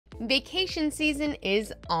Vacation season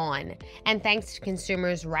is on, and thanks to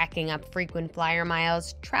consumers racking up frequent flyer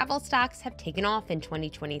miles, travel stocks have taken off in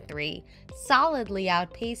 2023, solidly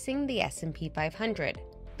outpacing the S&P 500.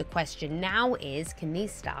 The question now is, can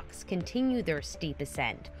these stocks continue their steep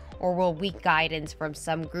ascent, or will weak guidance from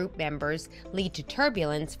some group members lead to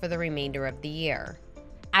turbulence for the remainder of the year?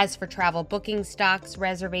 As for travel booking stocks,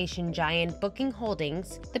 reservation giant Booking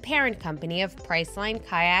Holdings, the parent company of Priceline,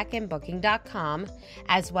 Kayak, and Booking.com,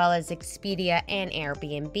 as well as Expedia and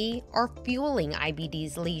Airbnb, are fueling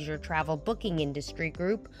IBD's leisure travel booking industry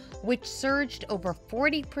group, which surged over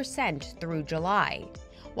 40% through July.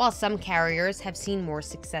 While some carriers have seen more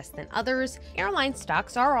success than others, airline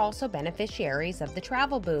stocks are also beneficiaries of the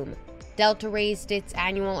travel boom. Delta raised its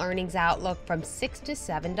annual earnings outlook from $6 to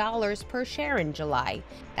 $7 per share in July.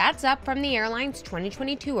 That's up from the airline's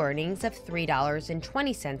 2022 earnings of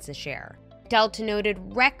 $3.20 a share. Delta noted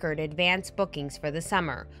record advanced bookings for the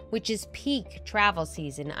summer, which is peak travel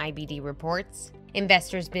season, IBD reports.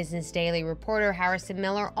 Investors Business Daily reporter Harrison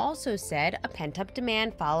Miller also said a pent-up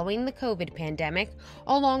demand following the COVID pandemic,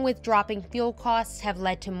 along with dropping fuel costs, have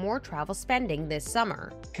led to more travel spending this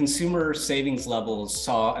summer. Consumer savings levels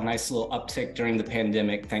saw a nice little uptick during the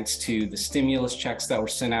pandemic thanks to the stimulus checks that were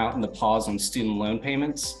sent out and the pause on student loan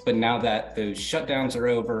payments. But now that those shutdowns are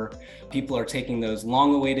over, people are taking those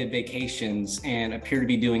long-awaited vacations and appear to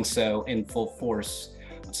be doing so in full force.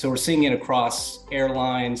 So we're seeing it across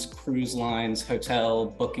airlines, cruise lines, hotel,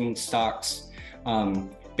 booking stocks.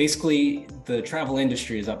 Basically, the travel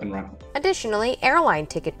industry is up and running. Additionally, airline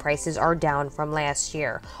ticket prices are down from last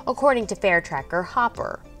year, according to fare tracker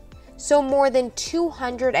Hopper. So more than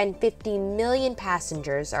 250 million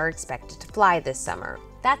passengers are expected to fly this summer.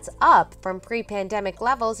 That's up from pre-pandemic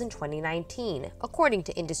levels in 2019, according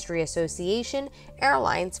to industry association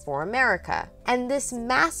Airlines for America. And this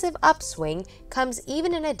massive upswing comes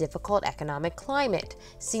even in a difficult economic climate,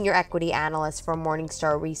 senior equity analyst for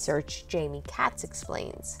Morningstar Research Jamie Katz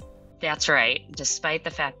explains. That's right. Despite the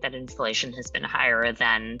fact that inflation has been higher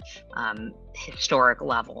than historic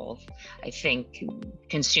levels, I think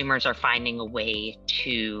consumers are finding a way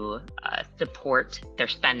to support their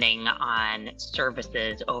spending on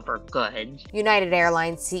services over goods. United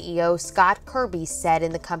Airlines CEO Scott Kirby said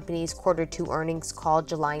in the company's Q2 earnings call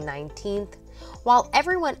July 19th, "While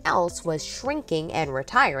everyone else was shrinking and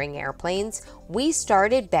retiring airplanes, we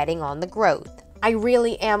started betting on the growth. I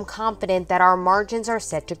really am confident that our margins are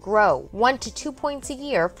set to grow 1 to 2 points a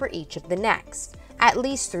year for each of the next, at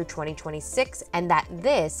least through 2026, and that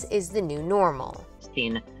this is the new normal."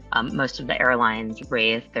 Seen most of the airlines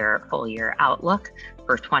raise their full year outlook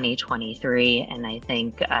for 2023, and I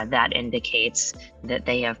think that indicates that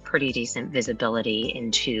they have pretty decent visibility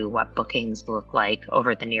into what bookings look like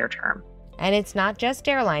over the near term. And it's not just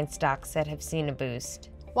airline stocks that have seen a boost.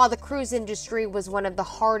 While the cruise industry was one of the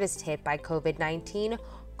hardest hit by COVID-19,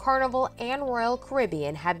 Carnival and Royal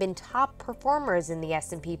Caribbean have been top performers in the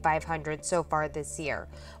S&P 500 so far this year,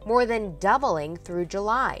 more than doubling through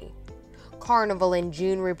July. Carnival in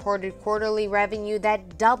June reported quarterly revenue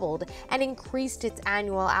that doubled and increased its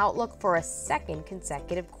annual outlook for a second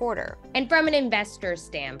consecutive quarter. And from an investor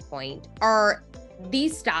standpoint, are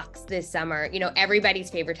these stocks this summer, everybody's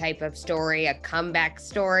favorite type of story, a comeback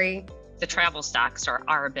story? The travel stocks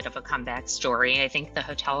are a bit of a comeback story. I think the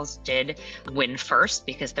hotels did win first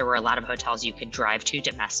because there were a lot of hotels you could drive to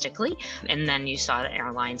domestically. And then you saw the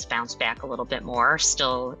airlines bounce back a little bit more.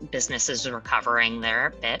 Still, businesses are recovering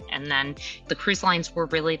there a bit. And then the cruise lines were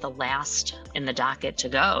really the last in the docket to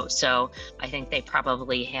go. So I think they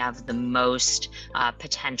probably have the most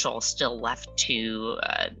potential still left to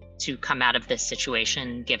come out of this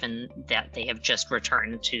situation, given that they have just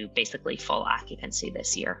returned to basically full occupancy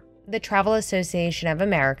this year. The Travel Association of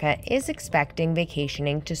America is expecting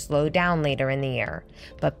vacationing to slow down later in the year,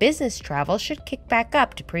 but business travel should kick back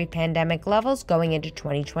up to pre-pandemic levels going into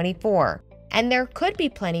 2024. And there could be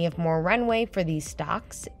plenty of more runway for these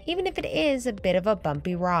stocks, even if it is a bit of a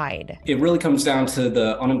bumpy ride. It really comes down to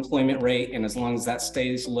the unemployment rate, and as long as that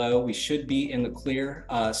stays low, we should be in the clear.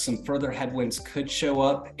 Some further headwinds could show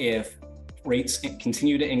up if rates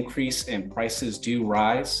continue to increase and prices do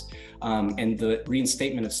rise. And the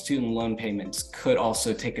reinstatement of student loan payments could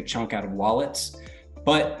also take a chunk out of wallets.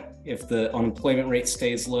 But if the unemployment rate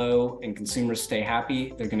stays low and consumers stay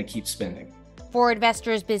happy, they're going to keep spending. For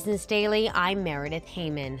Investors Business Daily, I'm Meredith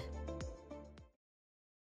Heyman.